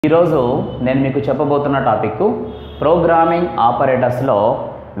ఈరోజు నేను మీకు చెప్పబోతున్న topic programming ఆపరేటర్స్లో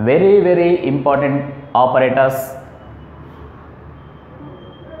very important operators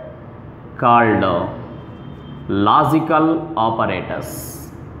called logical operators.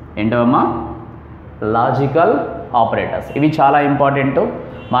 ఏంటమ్మా? Logical operators. ఇవి చాలా ఇంపార్టెంట్.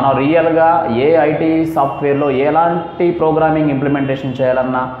 మనం రియల్గా ఏ ఐటీ సాఫ్ట్వేర్లో ఎలాంటి ప్రోగ్రామింగ్ ఇంప్లిమెంటేషన్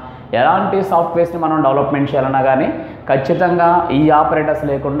చేయాలన్నా, ఎలాంటి సాఫ్ట్వేర్స్ని మనం డెవలప్మెంట్ చేయాలన్నా కానీ ఖచ్చితంగా ఈ ఆపరేటర్స్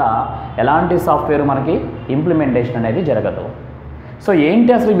లేకుండా ఎలాంటి సాఫ్ట్వేర్ మనకి ఇంప్లిమెంటేషన్ అనేది జరగదు. సో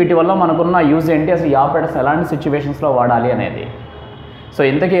ఏంటి అసలు వీటి వల్ల మనకున్న యూజ్ ఏంటి, అసలు ఈ ఆపరేటర్స్ ఎలాంటి సిచ్యువేషన్స్లో వాడాలి అనేది. సో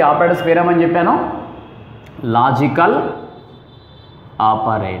ఇంతకీ ఆపరేటర్స్ పేరేమని చెప్పాను? Logical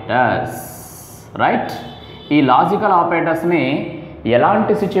operators, right. ఈ లాజికల్ ఆపరేటర్స్ని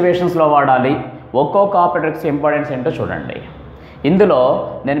ఎలాంటి సిచ్యువేషన్స్లో వాడాలి, ఒక్కొక్క ఆపరేటర్స్ ఇంపార్టెన్స్ ఏంటో చూడండి. ఇందులో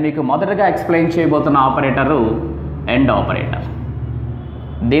నేను మీకు మొదటగా ఎక్స్ప్లెయిన్ చేయబోతున్న ఆపరేటరు ఎండ్ ఆపరేటర్.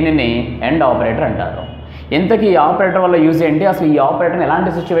 దీనిని ఎండ్ ఆపరేటర్ అంటారు. ఇంతకీ ఈ ఆపరేటర్ వల్ల యూజ్ ఏంటి, అసలు ఈ ఆపరేటర్ని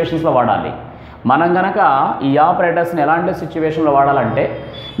ఎలాంటి సిచ్యువేషన్స్లో వాడాలి? మనం కనుక ఈ ఆపరేటర్స్ని ఎలాంటి సిచ్యువేషన్లో వాడాలంటే,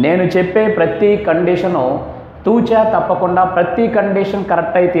 నేను చెప్పే ప్రతి కండిషను తూచా తప్పకుండా ప్రతి కండిషన్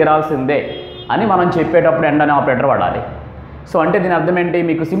కరెక్ట్ అయి తీరాల్సిందే అని మనం చెప్పేటప్పుడు ఎండ్ అనే ఆపరేటర్ వాడాలి. సో అంటే దీని అర్థం ఏంటి?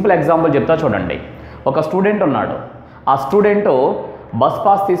 మీకు సింపుల్ ఎగ్జాంపుల్ చెప్తా చూడండి. ఒక స్టూడెంట్ ఉన్నాడు. ఆ స్టూడెంటు బస్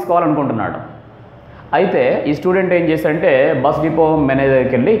పాస్ తీసుకోవాలనుకుంటున్నాడు. అయితే ఈ స్టూడెంట్ ఏం చేశాడంటే బస్ డిపో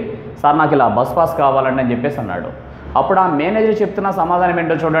మేనేజర్కి వెళ్ళి, సార్ నాకు ఇలా బస్ పాస్ కావాలండి అని చెప్పేసి అన్నాడు. అప్పుడు ఆ మేనేజర్ చెప్తున్న సమాధానం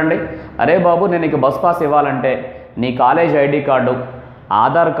ఏంటో చూడండి. అరే బాబు, నేను నీకు బస్ పాస్ ఇవ్వాలంటే నీ college ID card,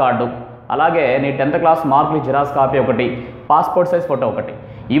 Aadhaar card, అలాగే నీ 10th క్లాస్ మార్కులు జిరాక్స్ కాపీ ఒకటి, పాస్పోర్ట్ సైజ్ ఫోటో ఒకటి,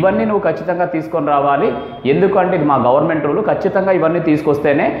 ఇవన్నీ నువ్వు ఖచ్చితంగా తీసుకొని రావాలి. ఎందుకంటే ఇది మా గవర్నమెంట్ రూల్, ఖచ్చితంగా ఇవన్నీ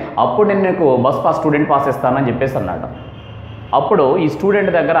తీసుకొస్తేనే అప్పుడు నేను నీకు బస్ పాస్ స్టూడెంట్ పాస్ ఇస్తానని చెప్పేసి అన్నాడు. అప్పుడు ఈ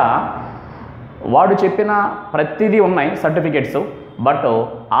స్టూడెంట్ దగ్గర వాడు చెప్పిన ప్రతిదీ ఉన్నాయి సర్టిఫికెట్స్, బట్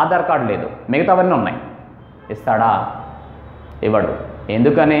ఆధార్ కార్డు లేదు, మిగతావన్నీ ఉన్నాయి. ఇస్తాడా? ఇవ్వడు.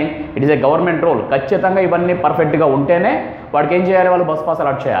 ఎందుకని? It is a government rule. ఖచ్చితంగా ఇవన్నీ పర్ఫెక్ట్గా ఉంటేనే వాడికి ఏం చేయాలి, వాళ్ళు బస్ పాస్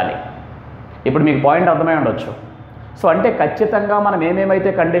అలాట్ చేయాలి. ఇప్పుడు మీకు పాయింట్ అర్థమై ఉండొచ్చు. సో అంటే ఖచ్చితంగా మనం ఏమేమైతే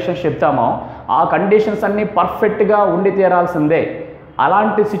కండిషన్స్ చెప్తామో ఆ కండిషన్స్ అన్నీ పర్ఫెక్ట్గా ఉండి తీరాల్సిందే.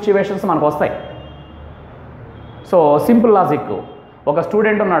 అలాంటి సిచ్యువేషన్స్ మనకు వస్తాయి. So simple logic. ఒక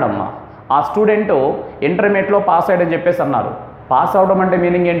స్టూడెంట్ ఉన్నాడమ్మా. ఆ స్టూడెంటు ఇంటర్మీడియట్లో పాస్ అయ్యాడని చెప్పేసి అన్నారు. పాస్ అవడం అంటే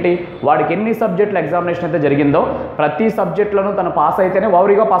మీనింగ్ ఏంటి? వాడికి ఎన్ని సబ్జెక్టుల ఎగ్జామినేషన్ అయితే జరిగిందో ప్రతి సబ్జెక్టులోనూ తను పాస్ అయితేనే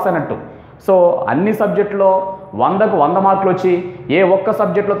ఓవరీగా పాస్ అయినట్టు. సో అన్ని సబ్జెక్టులో 100కు 100 మార్కులు వచ్చి ఏ ఒక్క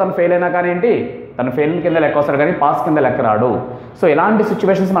సబ్జెక్టులో తను ఫెయిల్ అయినా కానీ ఏంటి, తను ఫెయిల్ కింద లెక్క వస్తాడు కానీ పాస్ కింద లెక్క రాడు. సో ఇలాంటి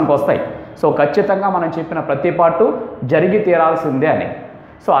సిచ్యువేషన్స్ మనకు వస్తాయి. సో ఖచ్చితంగా మనం చెప్పిన ప్రతి పార్టు జరిగి తీరాల్సిందే అని.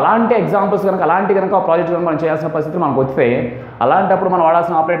 సో అలాంటి ఎగ్జాంపుల్స్ కనుక, అలాంటి కనుక ప్రాజెక్ట్ కనుక మనం చేయాల్సిన పరిస్థితి మనకు వస్తే, అలాంటప్పుడు మనం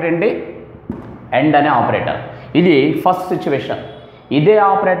వాడాల్సిన ఆపరేటర్ ఏంటి? ఎండ్ అనే ఆపరేటర్. ఇది ఫస్ట్ సిచ్యువేషన్. ఇదే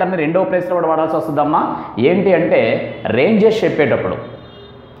ఆపరేటర్ని రెండో ప్లేస్లో కూడా వాడాల్సి వస్తుందమ్మా. ఏంటి అంటే రేంజెస్ చెప్పేటప్పుడు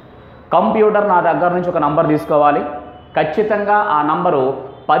కంప్యూటర్ నా దగ్గర నుంచి ఒక నంబర్ తీసుకోవాలి. ఖచ్చితంగా ఆ నంబరు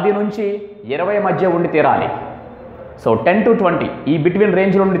 10 నుంచి 20 మధ్య ఉండి తీరాలి. సో 10 to 20 ఈ బిట్వీన్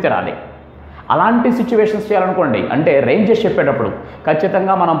రేంజ్లో ఉండి తీరాలి. అలాంటి సిచ్యువేషన్స్ చేయాలనుకోండి, అంటే రేంజెస్ చెప్పేటప్పుడు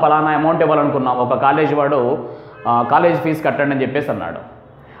ఖచ్చితంగా మనం పలానా అమౌంట్ ఇవ్వాలనుకున్నాం. ఒక కాలేజ్ వాడు కాలేజ్ ఫీజు కట్టండి అని చెప్పేసి అన్నాడు.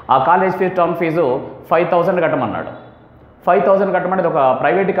 ఆ కాలేజ్ ఫీజు టర్మ్ ఫీజు 5,000 కట్టమన్నాడు. 5,000 కట్టమనేది ఒక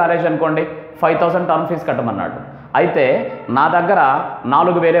ప్రైవేట్ కాలేజ్ అనుకోండి, 5,000 టర్మ్ ఫీజు కట్టమన్నాడు. అయితే నా దగ్గర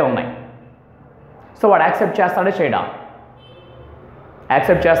 4,000 ఉన్నాయి. సో వాడు యాక్సెప్ట్ చేస్తాడే చేయడా?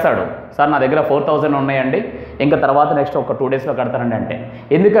 యాక్సెప్ట్ చేస్తాడు. సార్ నా దగ్గర 4,000 ఉన్నాయండి, ఇంకా తర్వాత నెక్స్ట్ ఒక 2 డేస్లో కడతానండి అంటే.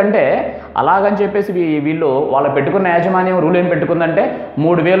 ఎందుకంటే అలాగని చెప్పేసి వీళ్ళు వాళ్ళు పెట్టుకున్న యాజమాన్యం రూల్ ఏం పెట్టుకుందంటే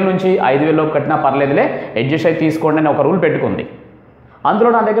 3,000 నుంచి 5,000 కట్టినా పర్లేదులే, అడ్జస్ట్ అయి తీసుకోండి అని ఒక రూల్ పెట్టుకుంది. అందులో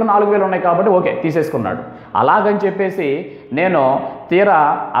నా దగ్గర 4,000 ఉన్నాయి కాబట్టి ఓకే తీసేసుకున్నాడు. అలాగని చెప్పేసి నేను తీరా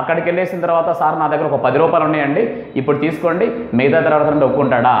అక్కడికి వెళ్ళేసిన తర్వాత, సార్ నా దగ్గర ఒక 10 రూపాయలు ఉన్నాయండి, ఇప్పుడు తీసుకోండి, మిగతా తర్వాత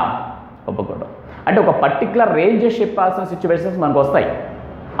ఒప్పుకుంటాడా? ఒప్పుకోడు. అంటే ఒక పర్టికులర్ రేంజెస్ చెప్పాల్సిన సిచ్యువేషన్స్ మనకు వస్తాయి.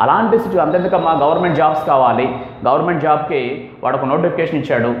 అలాంటి అంతెందుకమ్మా, గవర్నమెంట్ జాబ్స్ కావాలి. గవర్నమెంట్ జాబ్కి వాడు ఒక నోటిఫికేషన్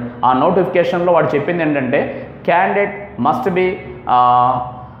ఇచ్చాడు. ఆ నోటిఫికేషన్లో వాడు చెప్పింది ఏంటంటే candidate must be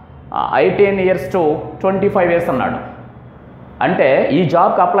 18 years to 25 years అన్నాడు. అంటే ఈ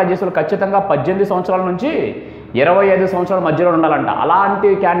జాబ్కి అప్లై చేసే వాళ్ళు ఖచ్చితంగా 18 సంవత్సరాల నుంచి 25 సంవత్సరాల మధ్యలో ఉండాలంట. అలాంటి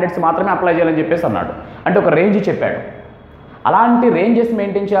క్యాండిడేట్స్ మాత్రమే అప్లై చేయాలని చెప్పేసి అన్నాడు. అంటే ఒక రేంజ్ చెప్పాడు. అలాంటి రేంజెస్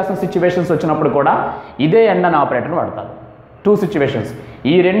మెయింటైన్ చేయాల్సిన సిచ్యువేషన్స్ వచ్చినప్పుడు కూడా ఇదే ఎండ్ అనే ఆపరేటర్ని వాడతారు. 2 సిచ్యువేషన్స్.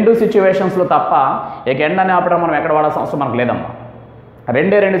 ఈ 2 సిచ్యువేషన్స్లో తప్ప ఇక ఎండ్ అనే ఆపరేటర్ మనం ఎక్కడ వాడాల్సిన అవసరం మనకు లేదమ్మా.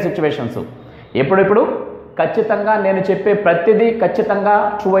 2 సిచ్యువేషన్స్. ఎప్పుడెప్పుడు ఖచ్చితంగా నేను చెప్పే ప్రతిదీ ఖచ్చితంగా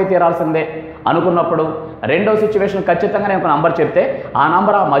ట్రూ అయి తీరాల్సిందే అనుకున్నప్పుడు, రెండో సిచ్యువేషన్ ఖచ్చితంగా నేను ఒక నంబర్ చెప్తే ఆ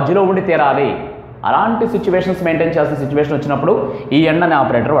నంబర్ ఆ మధ్యలో ఉండి తీరాలి. అలాంటి సిచ్యువేషన్స్ మెయింటైన్ చేయాల్సిన సిచ్యువేషన్ వచ్చినప్పుడు ఈ ఎండ్ అనే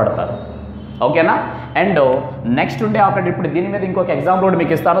ఆపరేటర్ వాడతారు. ఓకేనా? అండ్ నెక్స్ట్ ఉండే ఆపరేటర్, ఇప్పుడు దీని మీద ఇంకొక ఎగ్జాంపుల్ కూడా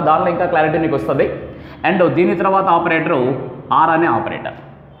మీకు ఇస్తాను, దానిలో ఇంకా క్లారిటీ మీకు వస్తుంది. అండ్ దీని తర్వాత ఆపరేటరు ఆర్ అనే ఆపరేటర్.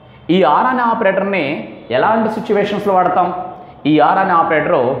 ఈ ఆర్ అనే ఆపరేటర్ని ఎలాంటి సిచ్యువేషన్స్లో వాడతాం? ఈ ఆర్ అనే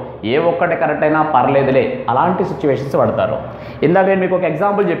ఆపరేటరు ఏ ఒక్కటి కరెక్ట్ అయినా పర్లేదులే అలాంటి సిచ్యువేషన్స్ వాడతారు. ఇందాక నేను మీకు ఒక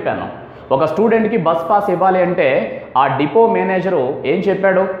ఎగ్జాంపుల్ చెప్పాను. ఒక స్టూడెంట్కి బస్ పాస్ ఇవ్వాలి అంటే ఆ డిపో మేనేజరు ఏం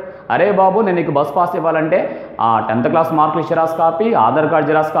చెప్పాడు? అరే బాబు, నేను నీకు బస్ పాస్ ఇవ్వాలంటే ఆ 10th క్లాస్ మార్కులు xerox copy, Aadhaar card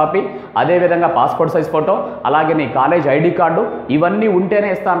xerox copy, అదేవిధంగా పాస్పోర్ట్ సైజ్ ఫోటో, అలాగే నీ కాలేజ్ ఐడి కార్డు ఇవన్నీ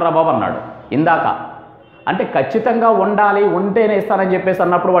ఉంటేనే ఇస్తాను రా బాబు అన్నాడు ఇందాక. అంటే ఖచ్చితంగా ఉండాలి, ఉంటేనే ఇస్తానని చెప్పేసి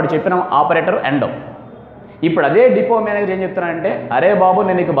అన్నప్పుడు వాడు చెప్పిన ఆపరేటర్ ఎండ్. ఇప్పుడు అదే డిపో మేనేజర్ ఏం చెప్తున్నానంటే, అరే బాబు,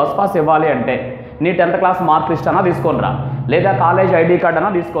 నేను నీకు బస్ పాస్ ఇవ్వాలి అంటే నీ 10th క్లాస్ మార్క్ లిస్ట్ అన్నా తీసుకొనిరా, లేదా కాలేజ్ ఐడి కార్డ్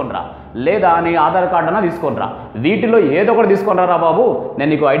అన్నా తీసుకొనిరా, లేదా నీ ఆధార్ కార్డ్ అన్నా తీసుకొనిరా, వీటిలో ఏదో ఒకటి తీసుకొనిరా బాబు, నేను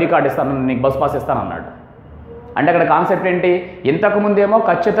నీకు ఐడి కార్డ్ ఇస్తాను, నీకు బస్ పాస్ ఇస్తాను అన్నాడు. అంటే అక్కడ కాన్సెప్ట్ ఏంటి? ఇంతకుముందేమో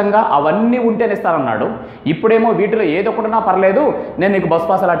ఖచ్చితంగా అవన్నీ ఉంటేనే ఇస్తానన్నాడు, ఇప్పుడేమో వీటిలో ఏదో ఒకటినా పర్లేదు, నేను నీకు బస్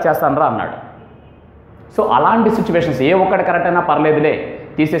పాస్ అలాట్ చేస్తాను రా అన్నాడు. సో అలాంటి సిచ్యువేషన్స్ ఏ ఒక్కటి కరెక్ట్ అయినా పర్లేదులే,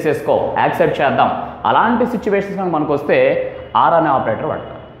 తీసేసేసుకో, యాక్సెప్ట్ చేద్దాం, అలాంటి సిచ్యువేషన్స్ మనకు వస్తే ఆర్ అనే ఆపరేటర్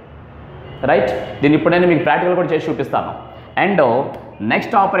వాడతారు. రైట్? దీన్ని ఇప్పుడు నేను మీకు ప్రాక్టికల్ కూడా చేసి చూపిస్తాను. అండ్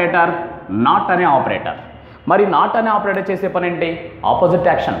నెక్స్ట్ ఆపరేటర్ నాట్ అనే ఆపరేటర్. మరి నాట్ అనే ఆపరేటర్ చేసే పని ఏంటి? Opposite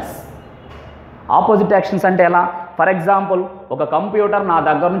actions. ఆపోజిట్ యాక్షన్స్ అంటే ఎలా? ఫర్ ఎగ్జాంపుల్, ఒక కంప్యూటర్ నా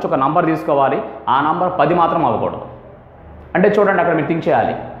దగ్గర నుంచి ఒక నంబర్ తీసుకోవాలి, ఆ నంబర్ 10 మాత్రం అవ్వకూడదు. అంటే చూడండి, అక్కడ మీరు థింక్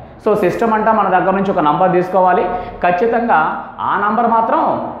చేయాలి. సో సిస్టమ్ అంతా మన దగ్గర నుంచి ఒక నంబర్ తీసుకోవాలి, ఖచ్చితంగా ఆ నంబర్ మాత్రం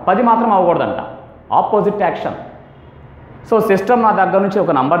 10 మాత్రం అవ్వకూడదంట. Opposite action. సో సిస్టమ్ నా దగ్గర నుంచి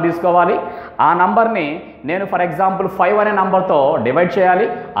ఒక నంబర్ తీసుకోవాలి, ఆ నంబర్ని నేను ఫర్ ఎగ్జాంపుల్ 5 అనే నంబర్తో డివైడ్ చేయాలి,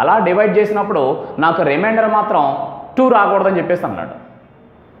 అలా డివైడ్ చేసినప్పుడు నాకు రిమైండర్ మాత్రం 2 రాకూడదని చెప్పేసి అన్నాడు.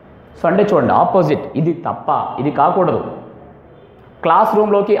 సో అంటే చూడండి, ఆపోజిట్. ఇది తప్ప, ఇది కాకూడదు. క్లాస్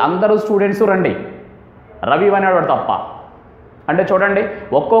రూమ్లోకి అందరూ స్టూడెంట్స్ రండి, రవి అనేవాడు తప్ప. అంటే చూడండి,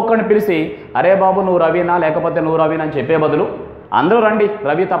 ఒక్కొక్కరిని పిలిచి అరే బాబు నువ్వు రవినా లేకపోతే నువ్వు రవినా అని చెప్పే బదులు అందరూ రండి,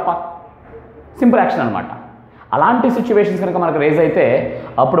 రవి తప్ప. సింపుల్ యాక్షన్ అనమాట. అలాంటి సిచ్యువేషన్స్ కనుక మనకు రేజ్ అయితే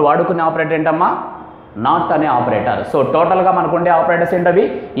అప్పుడు వాడుకునే ఆపరేటర్ ఏంటమ్మా? నాట్ అనే ఆపరేటర్. సో టోటల్గా మనకు ఉండే ఆపరేటర్స్ ఏంటవి?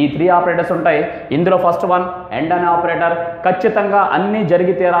 ఈ 3 ఆపరేటర్స్ ఉంటాయి. ఇందులో ఫస్ట్ వన్ ఎండ్ అనే ఆపరేటర్. ఖచ్చితంగా అన్నీ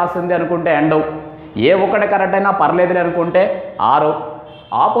జరిగితే రాసింది అనుకుంటే ఎండ్, ఏ ఒక్కటి కరెక్ట్ అయినా పర్లేదులే అనుకుంటే ఆరు,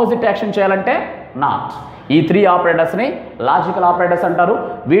 ఆపోజిట్ యాక్షన్ చేయాలంటే నాట్. ఈ 3 ఆపరేటర్స్ని లాజికల్ ఆపరేటర్స్ అంటారు.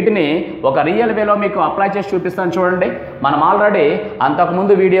 వీటిని ఒక రియల్ వేలో మీకు అప్లై చేసి చూపిస్తాను చూడండి. మనం ఆల్రెడీ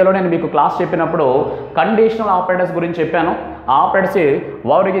అంతకుముందు వీడియోలో నేను మీకు క్లాస్ చెప్పినప్పుడు కండిషనల్ ఆపరేటర్స్ గురించి చెప్పాను. ఆ ఆపరేటర్స్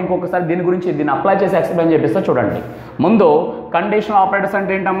వారికి ఇంకొకసారి దీన్ని అప్లై చేసి ఎక్స్ప్లెయిన్ చేపిస్తా చూడండి. ముందు కండిషనల్ ఆపరేటర్స్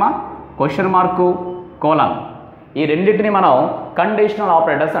అంటే ఏంటమ్మా? క్వశ్చన్ మార్కు, కోలన్, ఈ రెండింటిని మనం కండిషనల్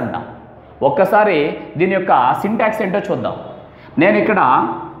ఆపరేటర్స్ అంటాం. ఒక్కసారి దీని యొక్క సింటాక్స్ ఏంటో చూద్దాం. నేను ఇక్కడ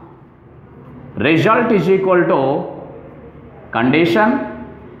result is equal to condition,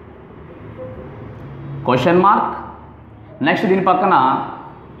 question mark, next దీని పక్కన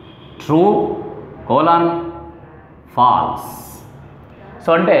ట్రూ, కోలన్, ఫాల్స్. సో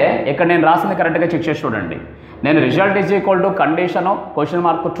అంటే ఇక్కడ నేను రాసింది కరెక్ట్గా చెక్ చేసి చూడండి. నేను result is equal to condition, question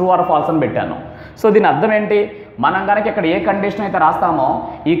mark, true or falls అని పెట్టాను. సో దీని అర్థం ఏంటి? మనం కనుక ఇక్కడ ఏ కండిషన్ అయితే రాస్తామో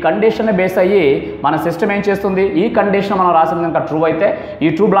ఈ కండిషన్ని బేస్ అయ్యి మన సిస్టమ్ ఏం చేస్తుంది? ఈ కండిషన్ మనం రాసింది కనుక ట్రూ అయితే ఈ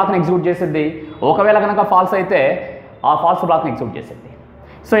ట్రూ బ్లాక్ని ఎగ్జిక్యూట్ చేసిద్ది, ఒకవేళ కనుక ఫాల్స్ అయితే ఆ ఫాల్స్ బ్లాక్ని ఎగ్జిక్యూట్ చేసిద్ది.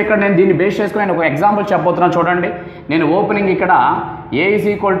 సో ఇక్కడ నేను దీన్ని బేస్ చేసుకుని నేను ఒక ఎగ్జాంపుల్ చెప్పబోతున్నాను చూడండి. నేను ఓపెనింగ్ ఇక్కడ ఏ ఈజ్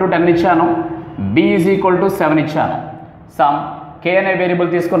ఈక్వల్ టు 10 ఇచ్చాను, బి ఈజ్ ఈక్వల్ టు 7 ఇచ్చాను. సమ్ కే అనే వేరియబుల్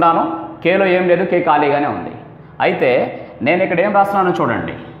తీసుకున్నాను, కేలో ఏం లేదు, కే ఖాళీగానే ఉంది. అయితే నేను ఇక్కడ ఏం రాస్తున్నానో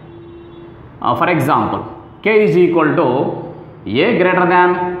చూడండి. For example K is equal to A greater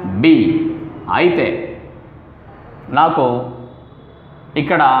than B. అయితే నాకు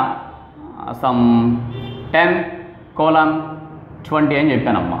ఇక్కడ సమ్ 10:20 అని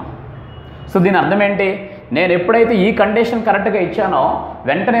చెప్పానమ్మా. సో దీని అర్థం ఏంటి? నేను ఎప్పుడైతే ఈ కండిషన్ కరెక్ట్గా ఇచ్చానో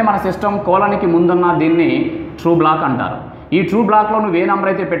వెంటనే మన సిస్టమ్ కోలన్కి ముందున్న దీన్ని ట్రూ బ్లాక్ అంటారు. ఈ ట్రూ బ్లాక్లో నువ్వు ఏ నెంబర్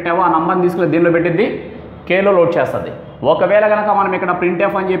అయితే పెట్టావో ఆ నెంబర్ని తీసుకుని దీనిలో పెట్టిద్ది, కేలో లోడ్ చేస్తుంది. ఒకవేళ కనుక మనం ఇక్కడ ప్రింట్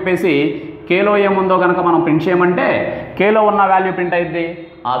ఎఫ్ అని చెప్పేసి కేలో ఏముందో కనుక మనం ప్రింట్ చేయమంటే కేలో ఉన్న వాల్యూ ప్రింట్ అయింది.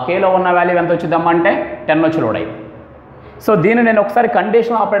 ఆ కేలో ఉన్న వాల్యూ ఎంత వచ్చిందమ్మా అంటే 10 వచ్చి లోడ్ అయింది. సో దీన్ని నేను ఒకసారి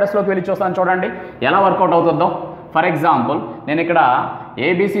కండిషనల్ ఆపరేటర్స్లోకి వెళ్ళి చూస్తాను చూడండి ఎలా వర్కౌట్ అవుతుందో. ఫర్ ఎగ్జాంపుల్ నేను ఇక్కడ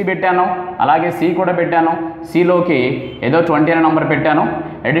ఏబీసీ పెట్టాను, అలాగే సి కూడా పెట్టాను, సిలోకి ఏదో 20 అనే నెంబర్ పెట్టాను,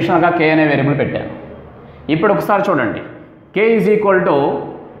 అడిషనల్గా కే అనే వేరియబుల్ పెట్టాను. ఇప్పుడు ఒకసారి చూడండి, కే is equal to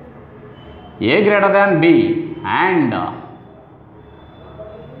A greater than B and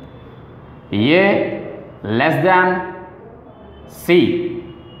A less than C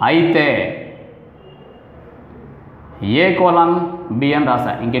అయితే ఏ కోలన్ బి అని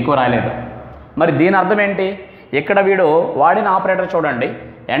రాసా, ఇంకెక్కువ రాయలేదు. మరి దీని అర్థం ఏంటి? ఇక్కడ వీడు వాడిన ఆపరేటర్ చూడండి,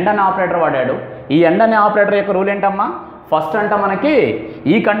 ఎండ్ అనే ఆపరేటర్ వాడాడు. ఈ ఎండ్ అనే ఆపరేటర్ యొక్క రూల్ ఏంటమ్మా? ఫస్ట్ అంట మనకి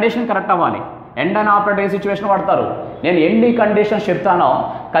ఈ కండిషన్ కరెక్ట్ అవ్వాలి. ఎండ్ అనే ఆపరేటర్ ఏ సిచ్యువేషన్ వాడతారు? నేను ఎన్ని కండిషన్స్ చెప్తానో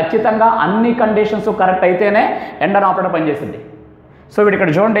ఖచ్చితంగా అన్ని కండిషన్స్ కరెక్ట్ అయితేనే ఎండ్ అనే ఆపరేటర్ పనిచేసింది. సో వీడు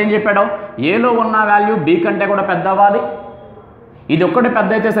ఇక్కడ చూడండి ఏం చెప్పాడు, ఏలో ఉన్న వాల్యూ బి కంటే కూడా పెద్ద అవ్వాలి, ఇది ఒక్కటి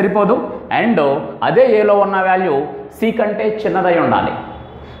పెద్ద అయితే సరిపోదు, అండ్ అదే ఏలో ఉన్న వాల్యూ సి కంటే చిన్నదై ఉండాలి.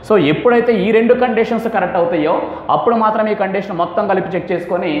 సో ఎప్పుడైతే ఈ రెండు కండిషన్స్ కరెక్ట్ అవుతాయో అప్పుడు మాత్రం ఈ కండిషన్ మొత్తం కలిపి చెక్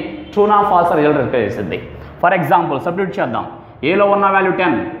చేసుకొని ట్రూనా ఫాల్స్ రిజల్ట్ రిటర్న్ చేసింది. ఫర్ ఎగ్జాంపుల్ సబ్స్టిట్యూట్ చేద్దాం. ఏలో ఉన్న వాల్యూ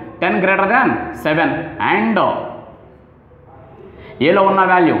 10 గ్రేటర్ దాన్ 7 అండ్ ఏలో ఉన్న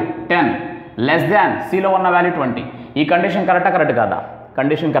వాల్యూ 10 లెస్ దాన్ సిలో ఉన్న వాల్యూ 20. ఈ కండిషన్ కరెక్ట్ కాదా?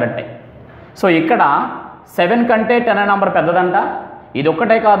 కండిషన్ కరెక్టే. సో ఇక్కడ 7 కంటే 10 అనే నంబర్ పెద్దదంట, ఇది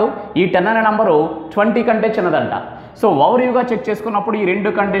ఒక్కటే కాదు, ఈ 10 అనే నంబరు 20 కంటే చిన్నదంట. సో ఓవర్వ్యూగా చెక్ చేసుకున్నప్పుడు ఈ రెండు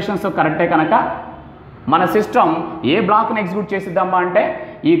కండిషన్స్ కరెక్టే కనుక మన సిస్టమ్ ఏ బ్లాక్ని ఎగ్జిక్యూట్ చేసిద్దామా అంటే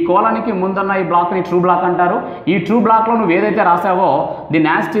ఈ కోలనికి ముందున్న ఈ బ్లాక్ని ట్రూ బ్లాక్ అంటారు. ఈ ట్రూ బ్లాక్లో నువ్వు ఏదైతే రాసావో దీన్ని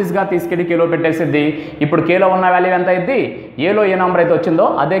యాస్టీస్గా తీసుకెళ్ళి కేలో పెట్టేసిద్ది. ఇప్పుడు కేలో ఉన్న వాల్యూ ఎంత అయింది? ఏలో ఏ నెంబర్ అయితే వచ్చిందో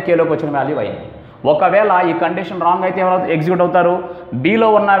అదే కేలోకి వచ్చిన వాల్యూ అయింది. ఒకవేళ ఈ కండిషన్ రాంగ్ అయితే ఎవరు ఎగ్జిక్యూట్ అవుతారు? బీలో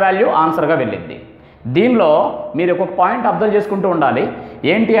ఉన్న వాల్యూ ఆన్సర్గా వెళ్ళింది. దీనిలో మీరు ఒక పాయింట్ అబ్జర్వ్ చేసుకుంటూ ఉండాలి.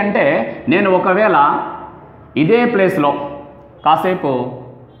 ఏంటి అంటే నేను ఒకవేళ ఇదే ప్లేస్లో కాసేపు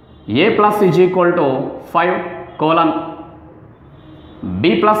ఏ plus is equal to 5 colon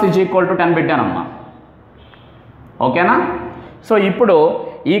B plus is equal to 10 పెట్టానమ్మా, ఓకేనా? సో ఇప్పుడు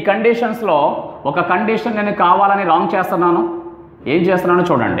ఈ కండిషన్స్లో ఒక కండిషన్ నేను కావాలని రాంగ్ చేస్తున్నాను, ఏం చేస్తున్నానో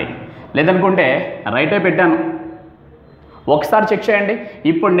చూడండి. లేదనుకుంటే రైటే పెట్టాను, ఒకసారి చెక్ చేయండి.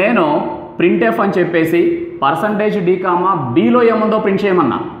 ఇప్పుడు నేను ప్రింట్ఎఫ్ అని చెప్పేసి %d కామా బీలో ఏముందో ప్రింట్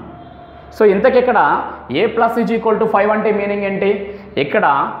చేయమన్నా. So ఇంతకిక్కడ A plus is equal to 5 అంటే మీనింగ్ ఏంటి? ఇక్కడ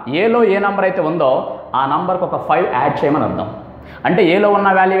ఏలో ఏ నెంబర్ అయితే ఉందో ఆ నెంబర్కి ఒక 5 యాడ్ చేయమని అర్థం. అంటే ఏలో ఉన్న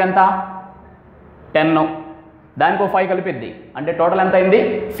వాల్యూ ఎంత? 10, దానికి ఒక 5 కలిపిద్ది, అంటే టోటల్ ఎంత అయింది?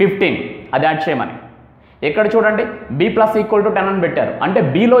 15, అది యాడ్ చేయమని. ఇక్కడ చూడండి బి ప్లస్ ఈక్వల్ టు 10 అని పెట్టారు, అంటే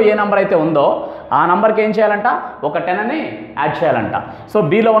బీలో ఏ నెంబర్ అయితే ఉందో ఆ నెంబర్కి ఏం చేయాలంట? ఒక 10 అని యాడ్ చేయాలంట. సో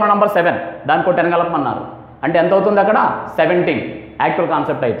బీలో ఉన్న నెంబర్ 7, దానికి ఒక 10 కలపమన్నారు, అంటే ఎంత అవుతుంది అక్కడ? 17 యాక్చువల్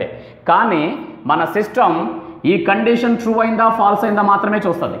కాన్సెప్ట్ అయితే. కానీ మన సిస్టమ్ ఈ కండిషన్ ట్రూ అయిందా ఫాల్స్ అయిందా మాత్రమే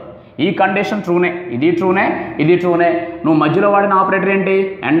చూస్తుంది. ఈ కండిషన్ ట్రూనే, ఇది ట్రూనే, ఇది ట్రూనే. నువ్వు మధ్యలో వాడిన ఆపరేటర్ ఏంటి?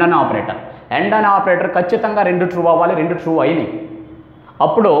 ఎండ్ అనే ఆపరేటర్. ఎండ్ అనే ఆపరేటర్ ఖచ్చితంగా 2 ట్రూ అవ్వాలి, 2 ట్రూ అయినాయి.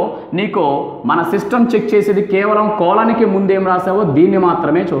 అప్పుడు నీకు మన సిస్టమ్ చెక్ చేసేది కేవలం కోలానికి ముందేం రాసావో దీన్ని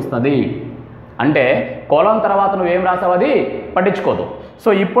మాత్రమే చూస్తుంది. అంటే కోలం తర్వాత నువ్వేం రాసావు అది పట్టించుకోదు. సో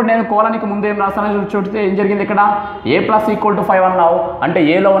ఇప్పుడు నేను కోలానికి ముందేం రాసానని చూస్తే ఏం జరిగింది? ఇక్కడ ఏ ప్లస్ ఈక్వల్ టు 5 అన్నావు, అంటే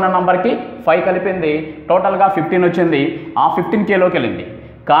ఏలో ఉన్న నెంబర్కి 5 కలిపింది, టోటల్గా 15 వచ్చింది. ఆ 15 కేలోకి వెళ్ళింది.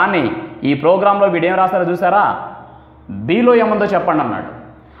 కానీ ఈ ప్రోగ్రాంలో వీడేం రాస్తారో చూసారా? బీలో ఏముందో చెప్పండి అన్నాడు.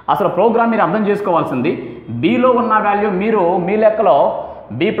 అసలు ప్రోగ్రామ్ మీరు అర్థం చేసుకోవాల్సింది, బీలో ఉన్న వాల్యూ మీరు మీ లెక్కలో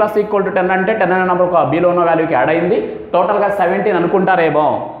బీ ప్లస్ ఈక్వల్ టు 10 అంటే 10 అనే నెంబర్ ఒక బీలో ఉన్న వాల్యూకి యాడ్ అయింది, టోటల్గా 17 అనుకుంటారేమో.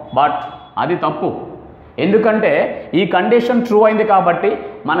 బట్ అది తప్పు. ఎందుకంటే ఈ కండిషన్ ట్రూ అయింది కాబట్టి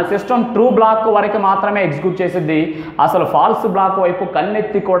మన సిస్టమ్ ట్రూ బ్లాక్ వరకు మాత్రమే ఎగ్జిక్యూట్ చేసిద్ది, అసలు ఫాల్స్ బ్లాక్ వైపు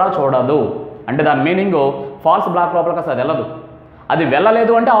కన్నెత్తి కూడా చూడదు. అంటే దాని మీనింగ్ ఫాల్స్ బ్లాక్ లోపలికి అసలు వెళ్ళదు. అది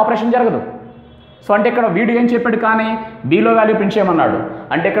వెళ్ళలేదు అంటే ఆపరేషన్ జరగదు. సో అంటే ఇక్కడ వీడు ఏం చెప్పాడు? కానీ బీలో వాల్యూ ప్రింట్ చేయమన్నాడు.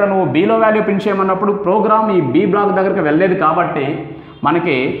 అంటే ఇక్కడ నువ్వు బీలో వాల్యూ ప్రింట్ చేయమన్నప్పుడు ప్రోగ్రామ్ ఈ బీ బ్లాక్ దగ్గరికి వెళ్ళలేదు కాబట్టి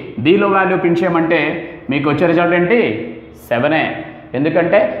మనకి బీలో వాల్యూ ప్రింట్ చేయమంటే మీకు వచ్చే రిజల్ట్ ఏంటి? 7.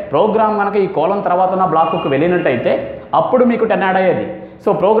 ఎందుకంటే ప్రోగ్రామ్ కనుక ఈ కోలం తర్వాత ఉన్న బ్లాక్కు వెళ్ళినట్టయితే అప్పుడు మీకు 10 యాడ్ అయ్యేది. సో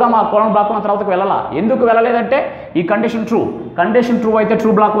ప్రోగ్రామ్ ఆ కోలం బ్లాక్ ఉన్న తర్వాతకు వెళ్ళాలా? ఎందుకు వెళ్ళలేదంటే ఈ కండిషన్ ట్రూ. కండిషన్ ట్రూ అయితే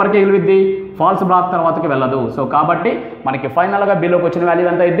ట్రూ బ్లాక్ వరకే వెళ్ళిద్ది, ఫాల్స్ బ్లాక్ తర్వాతకి వెళ్ళదు. సో కాబట్టి మనకి ఫైనల్గా బీలోకి వచ్చిన వాల్యూ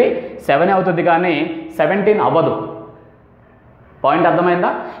ఎంత అయింది? 7 అవుతుంది, కానీ 17 అవ్వదు. పాయింట్ అర్థమైందా?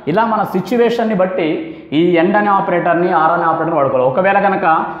 ఇలా మన సిచ్యువేషన్ని బట్టి ఈ ఎండ్ అనే ఆపరేటర్ని ఆర్ అనే ఆపరేటర్ని వాడుకోవాలి. ఒకవేళ కనుక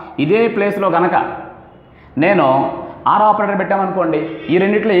ఇదే ప్లేస్లో కనుక నేను ఆర్ ఆపరేటర్ పెట్టామనుకోండి, ఈ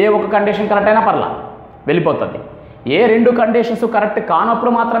రెండిట్లో ఏ ఒక కండిషన్ కరెక్ట్ అయినా పర్లా వెళ్ళిపోతుంది. ఏ 2 కండిషన్స్ కరెక్ట్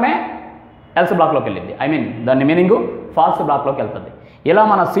కానప్పుడు మాత్రమే ఎల్స్ బ్లాక్లోకి వెళ్ళింది, ఐ మీన్ దాని మీనింగు ఫాల్స్ బ్లాక్లోకి వెళ్తుంది. ఇలా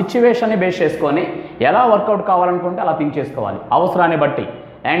మన సిచ్యువేషన్ని బేస్ చేసుకొని ఎలా వర్కౌట్ కావాలనుకుంటే అలా థింక్ చేసుకోవాలి. అవసరాన్ని బట్టి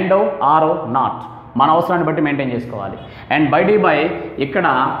అండ్ ఆర్ నాట్ మన అవసరాన్ని బట్టి మెయింటైన్ చేసుకోవాలి. అండ్ బై ఇక్కడ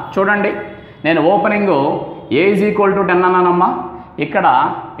చూడండి, నేను opening A is equal to 10 అన్నానమ్మా, ఇక్కడ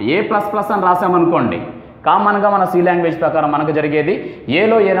ఏ ప్లస్ ప్లస్ అని రాసామనుకోండి, కామన్గా మన సి లాంగ్వేజ్ ప్రకారం మనకు జరిగేది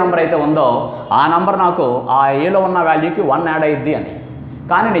ఏలో ఏ నెంబర్ అయితే ఉందో ఆ నెంబర్ నాకు ఆ ఏలో ఉన్న వాల్యూకి 1 యాడ్ అయ్యిద్ది అని.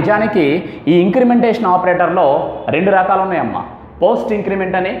 కానీ నిజానికి ఈ ఇంక్రిమెంటేషన్ ఆపరేటర్లో 2 రకాలు ఉన్నాయమ్మా. పోస్ట్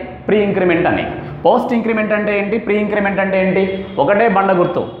ఇంక్రిమెంట్ అని, ప్రీ ఇంక్రిమెంట్ అని. పోస్ట్ ఇంక్రిమెంట్ అంటే ఏంటి, ప్రీ ఇంక్రిమెంట్ అంటే ఏంటి? ఒకటే బండ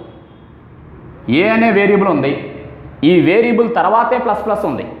గుర్తు, ఏ అనే వేరియబుల్ ఉంది, ఈ వేరియబుల్ తర్వాతే ప్లస్ ప్లస్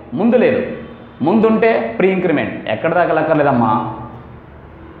ఉంది, ముందు లేదు. ముందుంటే ప్రీ ఇంక్రిమెంట్. ఎక్కడ దాకా లెక్కర్లేదమ్మా,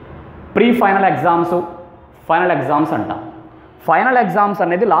 pre final exams, final exams అంట. ఫైనల్ ఎగ్జామ్స్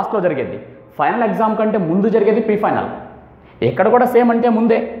అనేది లాస్ట్లో జరిగేది, ఫైనల్ ఎగ్జామ్ కంటే ముందు జరిగేది ప్రీ ఫైనల్. ఎక్కడ కూడా సేమ్ అంటే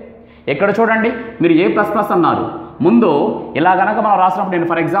ముందే. ఎక్కడ చూడండి, మీరు ఏ ప్లస్ ప్లస్ అన్నారు, ముందు ఇలా కనుక మనం రాసినప్పుడు, నేను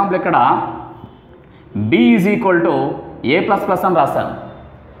ఫర్ ఎగ్జాంపుల్ ఇక్కడ B is equal to A plus plus అని రాశాను.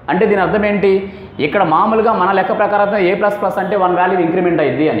 అంటే దీని అర్థం ఏంటి, ఇక్కడ మామూలుగా మన లెక్క ప్రకారం ఏ ప్లస్ ప్లస్ అంటే 1 వాల్యూ ఇంక్రిమెంట్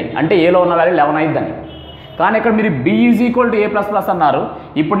అయ్యిద్ది అని, అంటే ఏలో ఉన్న వాల్యూ 11 అయ్యిద్దని. కానీ ఇక్కడ మీరు B is equal to A plus plus అన్నారు.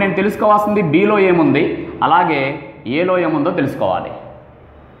 ఇప్పుడు నేను తెలుసుకోవాల్సింది బిలో ఏముంది, అలాగే ఏలో ఏముందో తెలుసుకోవాలి.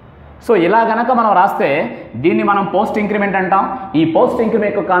 సో ఇలా కనుక మనం రాస్తే దీన్ని మనం పోస్ట్ ఇంక్రిమెంట్ అంటాం. ఈ పోస్ట్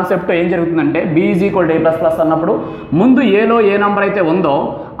ఇంక్రిమెంట్ యొక్క కాన్సెప్ట్ ఏం జరుగుతుందంటే, B is equal to A plus plus అన్నప్పుడు ముందు ఏలో ఏ నంబర్ అయితే ఉందో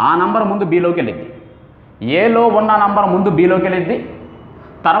ఆ నంబర్ ముందు బిలోకి వెళ్ళిద్ది, ఏలో ఉన్న నంబర్ ముందు బిలోకి వెళ్ళిద్ది,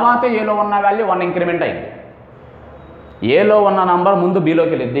 తర్వాత ఏలో ఉన్న వాల్యూ 1 ఇంక్రిమెంట్ అయింది. ఏలో ఉన్న నంబర్ ముందు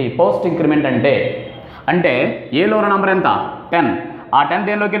బిలోకి వెళ్ళిద్ది పోస్ట్ ఇంక్రిమెంట్ అంటే. అంటే ఏలో ఉన్న నంబర్ ఎంత, 10, ఆ 10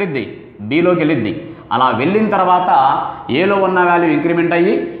 దేనిలోకి వెళ్ళిద్ది, బిలోకి వెళ్ళిద్ది. అలా వెళ్ళిన తర్వాత ఏలో ఉన్న వాల్యూ ఇంక్రిమెంట్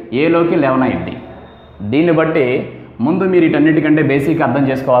అయ్యి ఏలోకి 11 అయింది. దీన్ని బట్టి ముందు మీరు వీటన్నిటికంటే బేసిక్ అర్థం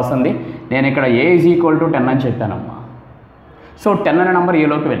చేసుకోవాల్సింది, నేను ఇక్కడ ఏ ఈజ్ ఈక్వల్ టు 10 అని చెప్పానమ్మా. సో 10 అనే నెంబర్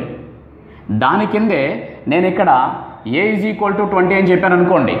ఏలోకి వెళ్ళి, దాని కిందే నేను ఇక్కడ ఏ ఈజ్ ఈక్వల్ టు 20 అని చెప్పాను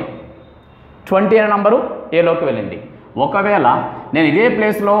అనుకోండి, 20 అనే నెంబరు ఏలోకి వెళ్ళింది. ఒకవేళ నేను ఇదే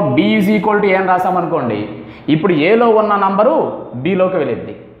ప్లేస్లో బి ఈజ్ ఈక్వల్ టు ఏ అని రాసామనుకోండి, ఇప్పుడు ఏలో ఉన్న నంబరు బిలోకి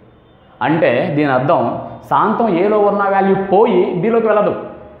వెళ్ళిద్ది. అంటే దీని అర్థం సాంతం ఏలో ఉన్న వాల్యూ పోయి బిలోకి వెళ్ళదు.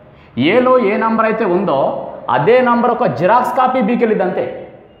 ఏలో ఏ నంబర్ అయితే ఉందో అదే నంబర్ ఒక జిరాక్స్ కాపీ బికి వెళ్ళిద్ది అంతే.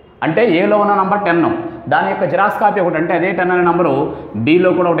 అంటే ఏలో ఉన్న నంబర్ 10, దాని యొక్క జిరాక్స్ కాపీ ఒకటి, అంటే అదే 10 అనే నెంబరు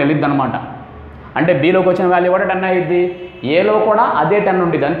బిలో కూడా ఒకటి వెళ్ళిద్ది అనమాట. అంటే బిలోకి వచ్చిన వాల్యూ కూడా 10 అయ్యిద్ది, ఏలో కూడా అదే 10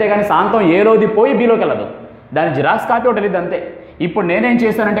 ఉంటుంది. అంతేగాని సాంతం ఏలోది పోయి బిలోకి వెళ్ళదు, దాని జిరాక్స్ కాపీ ఒకటి వెళ్ళిద్ది అంతే. ఇప్పుడు నేనేం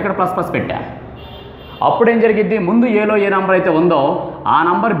చేశానంటే ఇక్కడ ప్లస్ ప్లస్ పెట్టా. అప్పుడు ఏం జరిగిద్ది, ముందు ఏలో ఏ నెంబర్ అయితే ఉందో ఆ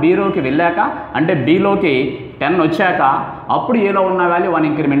నంబర్ బీలోకి వెళ్ళాక, అంటే బీలోకి 10 వచ్చాక అప్పుడు ఏలో ఉన్న వాల్యూ 1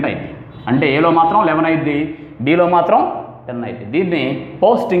 ఇంక్రిమెంట్ అయింది. అంటే ఏలో మాత్రం 11 అయింది, బీలో మాత్రం 10 అయింది. దీన్ని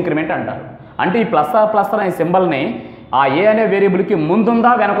పోస్ట్ ఇంక్రిమెంట్ అంటారు. అంటే ఈ ప్లస్ ఆర్ ప్లస్ అనే సింబల్ని ఆ ఏ అనే వేరియబుల్కి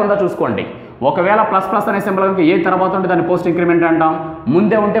ముందుందా వెనకుందా చూసుకోండి. ఒకవేళ ప్లస్ ప్లస్ అనే సింబల్ కనుక ఏ తర్వాత ఉంటే దాన్ని పోస్ట్ ఇంక్రిమెంట్ అంటాం,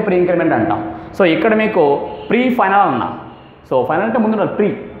 ముందే ఉంటే ప్రీ ఇంక్రిమెంట్ అంటాం. సో ఇక్కడ మీకు ప్రీ ఫైనల్ అన్నా, సో ఫైనల్ అంటే ముందు ప్రీ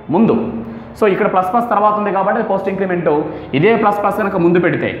ముందు. సో ఇక్కడ ప్లస్ ప్లస్ తర్వాత ఉంది కాబట్టి పోస్ట్ ఇంక్రిమెంట్. ఇదే ప్లస్ ప్లస్ కనుక ముందు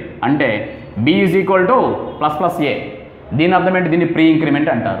పెడితే అంటే B is equal to plus plus ఏ, దీని అర్థం ఏంటి, దీన్ని ప్రీ ఇంక్రిమెంట్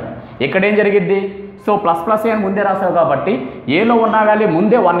అంటారు. ఇక్కడ ఏం జరిగిద్ది, సో ప్లస్ ప్లస్ ఏ అని ముందే రాసావు కాబట్టి ఏలో ఉన్న వాల్యూ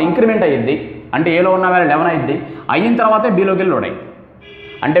ముందే 1 ఇంక్రిమెంట్ అయ్యిద్ది. అంటే ఏలో ఉన్న వాల్యూ 11 అయ్యిద్ది, అయిన తర్వాతే బీలోకి వెళ్ళి లోడ్ అయ్యింది.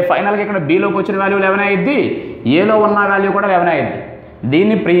 అంటే ఫైనల్గా ఇక్కడ బీలోకి వచ్చిన వాల్యూ 11 అయ్యిద్ది, ఏలో ఉన్న వాల్యూ కూడా 11 అయ్యిద్ది.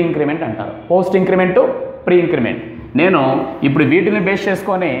 దీన్ని ప్రీ ఇంక్రిమెంట్ అంటారు. Post increment, pre increment. నేను ఇప్పుడు వీటిని బేస్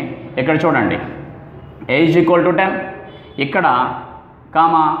చేసుకొని ఇక్కడ చూడండి, ఏ ఈజ్ ఈక్వల్ టు 10, ఇక్కడ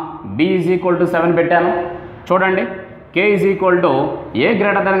comma B is equal to 7 పెట్టాను. చూడండి, కే is equal to A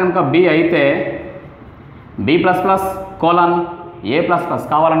greater than కనుక బి అయితే బి ప్లస్ ప్లస్ కోలన్ ఏ ప్లస్ ప్లస్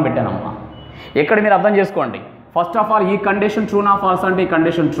కావాలని పెట్టానమ్మా. ఇక్కడ మీరు అర్థం చేసుకోండి, ఫస్ట్ ఆఫ్ ఆల్ ఈ కండిషన్ ట్రూ నా ఫాల్స్ అంటే ఈ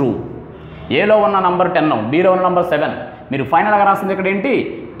కండిషన్ ట్రూ. ఏలో ఉన్న నంబర్ 10, బీలో ఉన్న నంబర్ 7, మీరు ఫైనల్గా రాసింది ఇక్కడ ఏంటి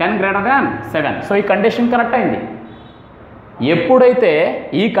 10 గ్రేటర్ దాన్ 7. సో ఈ కండిషన్ కరెక్ట్ అయింది. ఎప్పుడైతే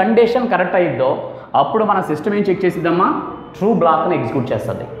ఈ కండిషన్ కరెక్ట్ అయ్యిద్దో అప్పుడు మన సిస్టమ్ ఏం చెక్ చేసిద్దమ్మా, ట్రూ బ్లాక్ని ఎగ్జిక్యూట్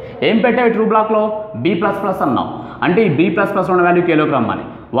చేస్తుంది. ఏం పెట్టావు ట్రూ బ్లాక్లో, బి ప్లస్ ప్లస్ అన్నాం, అంటే ఈ బి ప్లస్ ప్లస్ ఉన్న వాల్యూ కేలోకి రమ్మని.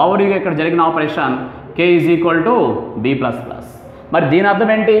 ఓవర్గా ఇక్కడ జరిగిన operation K is equal to be plus plus. మరి దీని అర్థం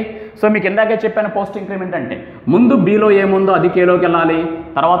ఏంటి, సో మీకు ఇందాకే చెప్పాను పోస్ట్ ఇంక్రిమెంట్ అంటే ముందు బీలో ఏముందో అది కేలోకి వెళ్ళాలి,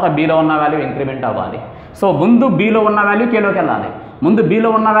 తర్వాత బీలో ఉన్న వాల్యూ ఇంక్రిమెంట్ అవ్వాలి. సో ముందు బీలో ఉన్న వాల్యూ కేలోకి వెళ్ళాలి. ముందు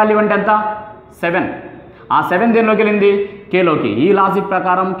బీలో ఉన్న వాల్యూ అంటే ఎంత 7, ఆ 7 దేనిలోకి వెళ్ళింది కేలోకి. ఈ లాజిక్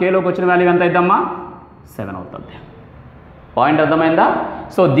ప్రకారం కేలోకి వచ్చిన వాల్యూ ఎంత అవుతుందమ్మా 7 అవుతుంది. పాయింట్ అర్థమైందా?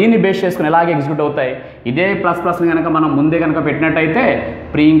 సో దీన్ని బేస్ చేసుకుని ఎలాగే ఎగ్జిక్యూట్ అవుతాయి. ఇదే ప్లస్ ప్లస్ని కనుక మనం ముందే కనుక పెట్టినట్టయితే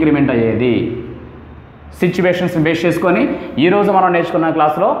ప్రీ ఇంక్రిమెంట్ అయ్యేది. సిచ్యువేషన్స్ బేస్ చేసుకొని ఈరోజు మనం నేర్చుకున్న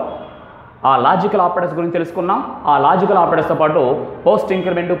క్లాస్లో ఆ లాజికల్ ఆపరేటర్స్ గురించి తెలుసుకున్నాం. ఆ లాజికల్ ఆపరేటర్స్తో పాటు post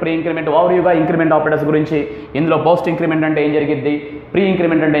increment, pre increment, ఓవర్వ్యూగా increment operators గురించి, ఇందులో పోస్ట్ ఇంక్రిమెంట్ అంటే ఏం జరిగిద్ది, ప్రీ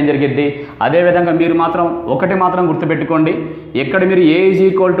ఇంక్రిమెంట్ అంటే ఏం జరిగిద్ది. అదేవిధంగా మీరు మాత్రం ఒకటి మాత్రం గుర్తుపెట్టుకోండి, ఎక్కడ మీరు ఏ ఈజ్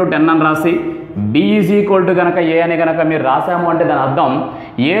ఈక్వల్ టు 10 అని రాసి బి ఈజ్ ఈక్వల్ టు కనుక ఏ అని కనుక మీరు రాసాము అంటే దాని అర్థం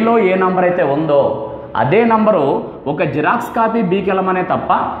ఏలో ఏ నంబర్ అయితే ఉందో అదే నంబరు ఒక జిరాక్స్ కాపీ బీకి వెళ్ళమనే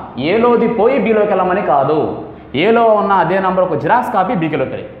తప్ప ఏలోది పోయి బీలోకి వెళ్ళమని కాదు. ఏలో ఉన్న అదే నంబర్ ఒక జిరాక్స్ కాపీ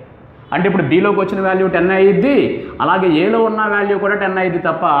బీకిలోకి వెళ్ళి, అంటే ఇప్పుడు బీలోకి వచ్చిన వాల్యూ 10 అయ్యిద్ది, అలాగే ఏలో ఉన్న వాల్యూ కూడా 10 అయ్యిద్ది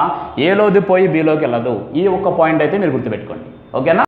తప్ప ఏలోది పోయి బీలోకి వెళ్ళదు. ఈ ఒక్క పాయింట్ అయితే మీరు గుర్తుపెట్టుకోండి. ఓకేనా?